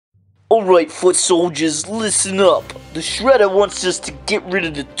Alright, foot soldiers, listen up. The Shredder wants us to get rid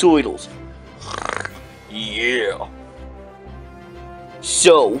of the turtles. Yeah.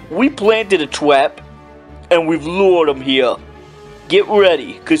 So, we planted a trap, and we've lured them here. Get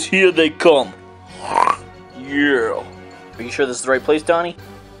ready, cause here they come. Yeah. Are you sure this is the right place, Donnie?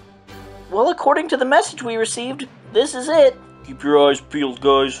 Well, according to the message we received, this is it. Keep your eyes peeled,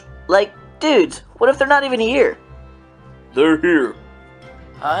 guys. Like, dudes, what if they're not even here? They're here.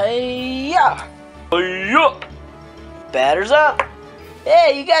 Hi-ya! Hi-ya! Batters up!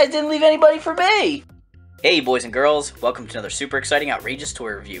 Hey, you guys didn't leave anybody for me! Hey boys and girls, welcome to another super exciting, outrageous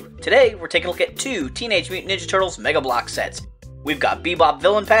toy review. Today, we're taking a look at two Teenage Mutant Ninja Turtles Mega Bloks sets. We've got Bebop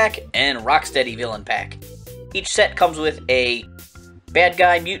Villain Pack and Rocksteady Villain Pack. Each set comes with a bad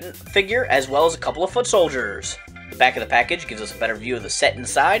guy mutant figure as well as a couple of foot soldiers. The back of the package gives us a better view of the set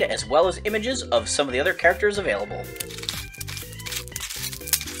inside as well as images of some of the other characters available.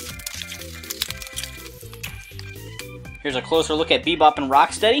 Here's a closer look at Bebop and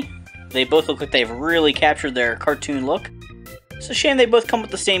Rocksteady. They both look like they've really captured their cartoon look. It's a shame they both come with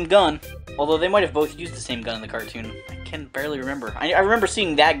the same gun, although they might have both used the same gun in the cartoon. I can barely remember. I remember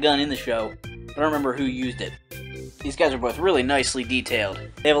seeing that gun in the show, but I don't remember who used it. These guys are both really nicely detailed.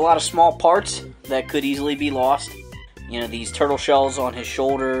 They have a lot of small parts that could easily be lost. You know, these turtle shells on his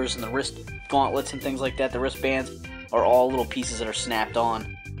shoulders and the wrist gauntlets and things like that, the wristbands, are all little pieces that are snapped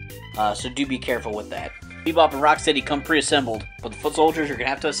on. So do be careful with that. Bebop and Rocksteady come pre-assembled, but the foot soldiers you're going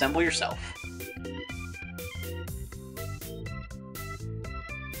to have to assemble yourself.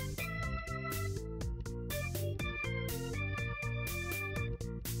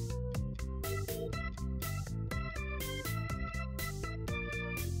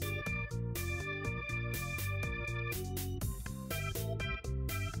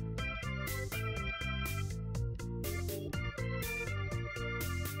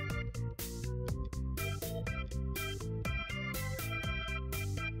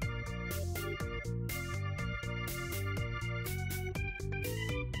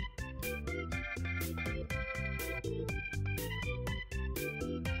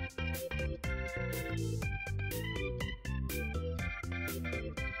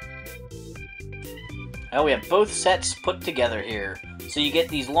 Well, we have both sets put together here. So you get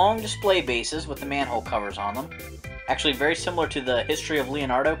these long display bases with the manhole covers on them. Actually very similar to the History of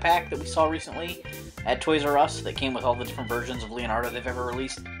Leonardo pack that we saw recently at Toys R Us that came with all the different versions of Leonardo they've ever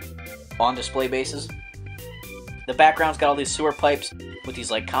released on display bases. The background's got all these sewer pipes with these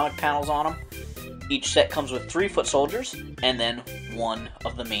like comic panels on them. Each set comes with 3 foot soldiers and then one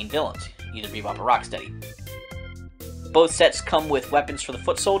of the main villains, either Bebop or Rocksteady. Both sets come with weapons for the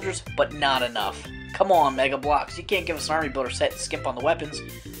foot soldiers, but not enough. Come on, Mega Bloks, you can't give us an army builder set and skimp on the weapons.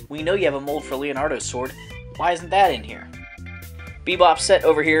 We know you have a mold for Leonardo's sword. Why isn't that in here? Bebop's set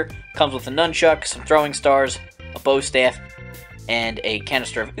over here comes with a nunchuck, some throwing stars, a bow staff, and a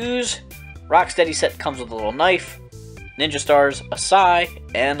canister of ooze. Rocksteady set comes with a little knife, ninja stars, a sai,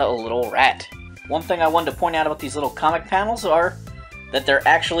 and a little rat. One thing I wanted to point out about these little comic panels are that they're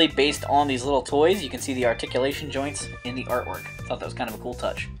actually based on these little toys. You can see the articulation joints in the artwork. I thought that was kind of a cool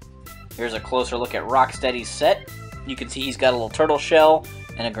touch. Here's a closer look at Rocksteady's set. You can see he's got a little turtle shell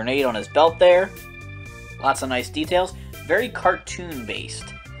and a grenade on his belt there. Lots of nice details. Very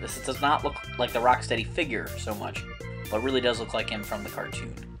cartoon-based. This does not look like the Rocksteady figure so much, but really does look like him from the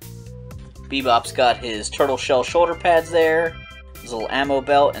cartoon. Bebop's got his turtle shell shoulder pads there, his little ammo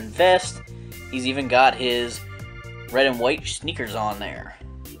belt and vest. He's even got his red and white sneakers on there.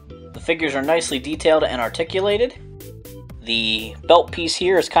 The figures are nicely detailed and articulated. The belt piece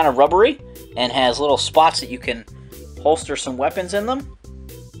here is kind of rubbery and has little spots that you can holster some weapons in them.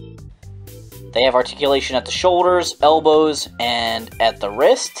 They have articulation at the shoulders, elbows, and at the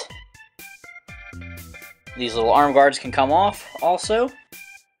wrist. These little arm guards can come off also.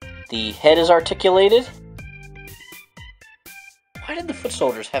 The head is articulated. Why did the foot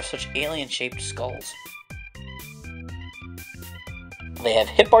soldiers have such alien-shaped skulls? They have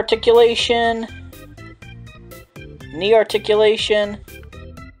hip articulation, knee articulation,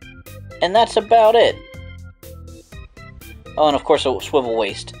 and that's about it. Oh, and of course a swivel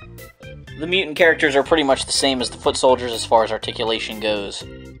waist. The mutant characters are pretty much the same as the foot soldiers as far as articulation goes.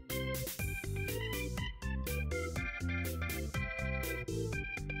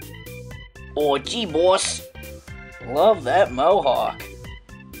 Oh, gee, boss. Love that mohawk.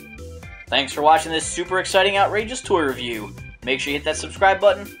 Thanks for watching this super exciting, outrageous toy review. Make sure you hit that subscribe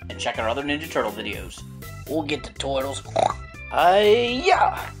button and check out our other Ninja Turtle videos. We'll get the turtles.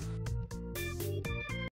 Hi-ya!